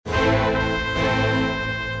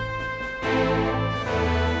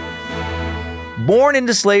Born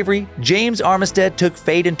into slavery, James Armistead took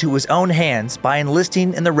fate into his own hands by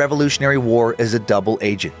enlisting in the Revolutionary War as a double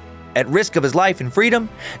agent. At risk of his life and freedom,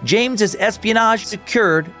 James's espionage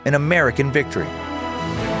secured an American victory.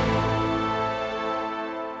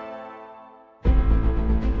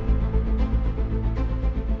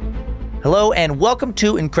 Hello and welcome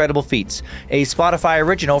to Incredible Feats, a Spotify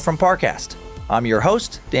original from Parcast. I'm your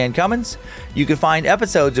host, Dan Cummins. You can find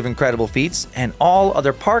episodes of Incredible Feats and all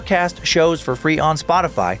other Parcast shows for free on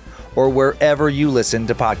Spotify or wherever you listen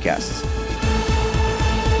to podcasts.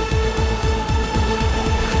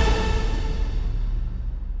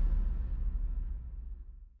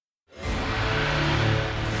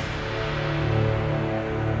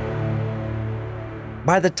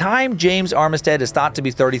 By the time James Armistead is thought to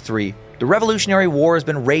be 33, the Revolutionary War has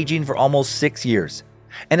been raging for almost 6 years.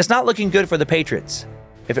 And it's not looking good for the Patriots.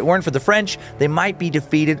 If it weren't for the French, they might be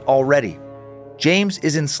defeated already. James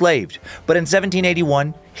is enslaved, but in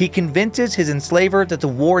 1781, he convinces his enslaver that the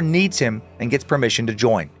war needs him and gets permission to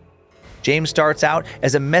join. James starts out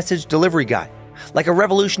as a message delivery guy, like a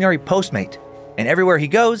revolutionary postmate, and everywhere he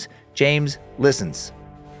goes, James listens.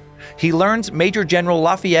 He learns Major General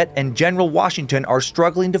Lafayette and General Washington are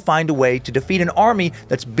struggling to find a way to defeat an army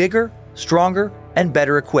that's bigger, stronger, and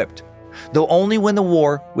better equipped. They'll only win the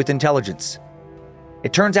war with intelligence.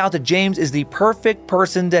 It turns out that James is the perfect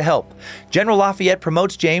person to help. General Lafayette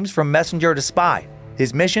promotes James from messenger to spy.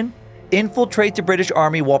 His mission? Infiltrate the British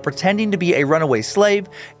Army while pretending to be a runaway slave,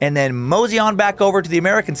 and then mosey on back over to the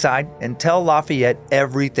American side and tell Lafayette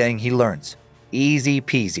everything he learns. Easy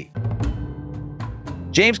peasy.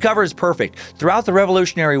 James' cover is perfect. Throughout the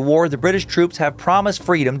Revolutionary War, the British troops have promised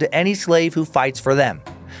freedom to any slave who fights for them.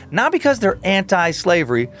 Not because they're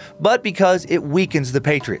anti-slavery, but because it weakens the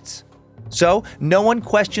Patriots. So, no one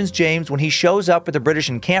questions James when he shows up at the British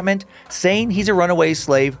encampment, saying he's a runaway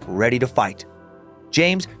slave ready to fight.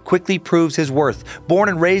 James quickly proves his worth. Born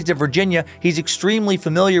and raised in Virginia, he's extremely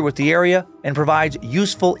familiar with the area and provides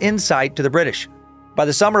useful insight to the British. By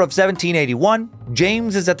the summer of 1781,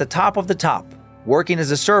 James is at the top of the top, working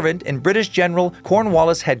as a servant in British General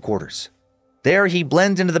Cornwallis headquarters. There he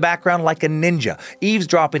blends into the background like a ninja,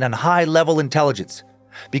 eavesdropping on high-level intelligence.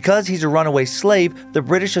 Because he's a runaway slave, the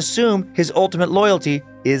British assume his ultimate loyalty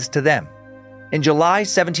is to them. In July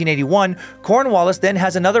 1781, Cornwallis then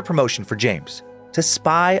has another promotion for James, to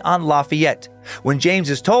spy on Lafayette. When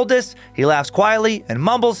James is told this, he laughs quietly and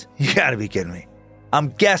mumbles, "You gotta be kidding me. I'm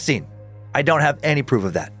guessing. I don't have any proof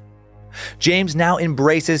of that." James now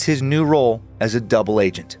embraces his new role as a double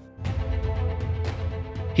agent.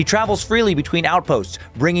 He travels freely between outposts,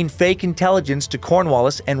 bringing fake intelligence to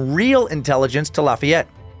Cornwallis and real intelligence to Lafayette.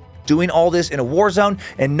 Doing all this in a war zone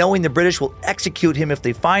and knowing the British will execute him if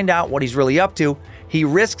they find out what he's really up to, he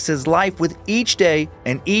risks his life with each day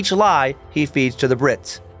and each lie he feeds to the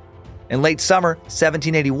Brits. In late summer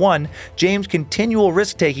 1781, James' continual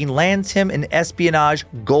risk-taking lands him an espionage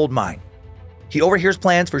goldmine. He overhears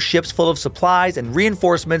plans for ships full of supplies and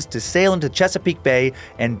reinforcements to sail into Chesapeake Bay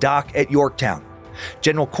and dock at Yorktown.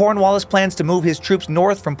 General Cornwallis plans to move his troops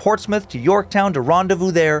north from Portsmouth to Yorktown to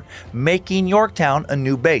rendezvous there, making Yorktown a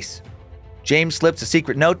new base. James slips a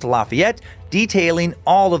secret note to Lafayette detailing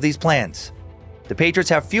all of these plans. The Patriots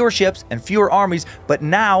have fewer ships and fewer armies, but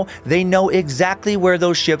now they know exactly where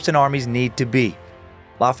those ships and armies need to be.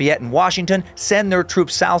 Lafayette and Washington send their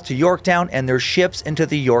troops south to Yorktown and their ships into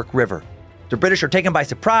the York River. The British are taken by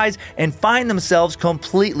surprise and find themselves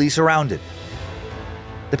completely surrounded.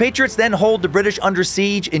 The Patriots then hold the British under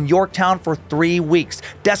siege in Yorktown for 3 weeks,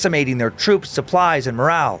 decimating their troops, supplies, and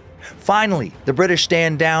morale. Finally, the British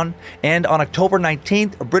stand down, and on October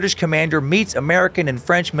 19th, a British commander meets American and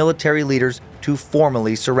French military leaders to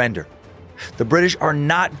formally surrender. The British are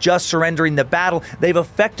not just surrendering the battle, they've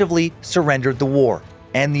effectively surrendered the war,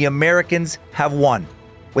 and the Americans have won.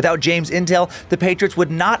 Without James' intel, the Patriots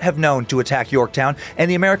would not have known to attack Yorktown, and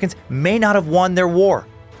the Americans may not have won their war.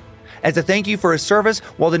 As a thank you for his service,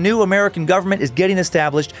 while the new American government is getting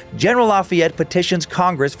established, General Lafayette petitions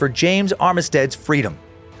Congress for James Armistead's freedom.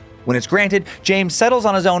 When it's granted, James settles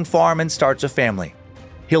on his own farm and starts a family.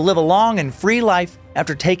 He'll live a long and free life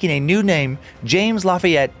after taking a new name, James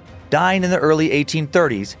Lafayette, dying in the early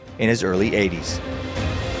 1830s in his early 80s.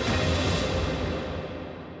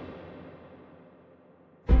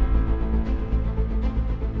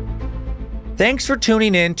 Thanks for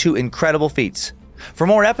tuning in to Incredible Feats. For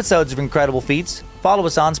more episodes of Incredible Feats, follow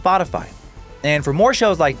us on Spotify. And for more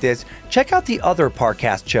shows like this, check out the other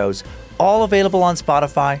Parcast shows, all available on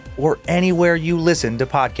Spotify or anywhere you listen to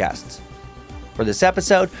podcasts. For this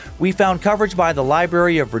episode, we found coverage by the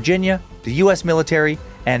Library of Virginia, the U.S. military,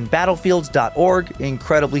 and battlefields.org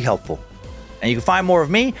incredibly helpful. And you can find more of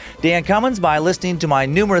me, Dan Cummins, by listening to my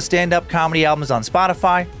numerous stand-up comedy albums on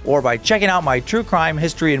Spotify or by checking out my true crime,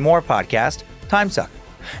 history, and more podcast, Timesuck,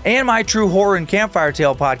 and my true horror and campfire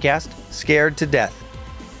tale podcast, Scared to Death.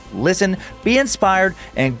 Listen, be inspired,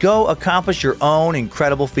 and go accomplish your own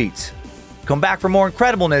incredible feats. Come back for more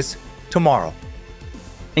incredibleness tomorrow.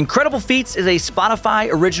 Incredible Feats is a Spotify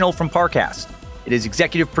original from Parcast. It is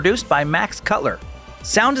executive produced by Max Cutler.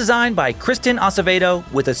 Sound design by Kristen Acevedo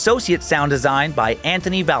with associate sound design by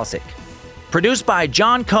Anthony Valsic. Produced by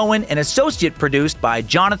John Cohen and associate produced by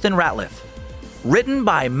Jonathan Ratliff. Written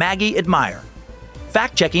by Maggie Admire.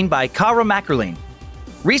 Fact-checking by Kara Mackerline.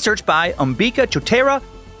 Research by Umbika Chotera,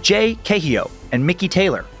 Jay Cahio, and Mickey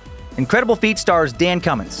Taylor. Incredible Feats stars Dan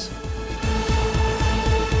Cummins.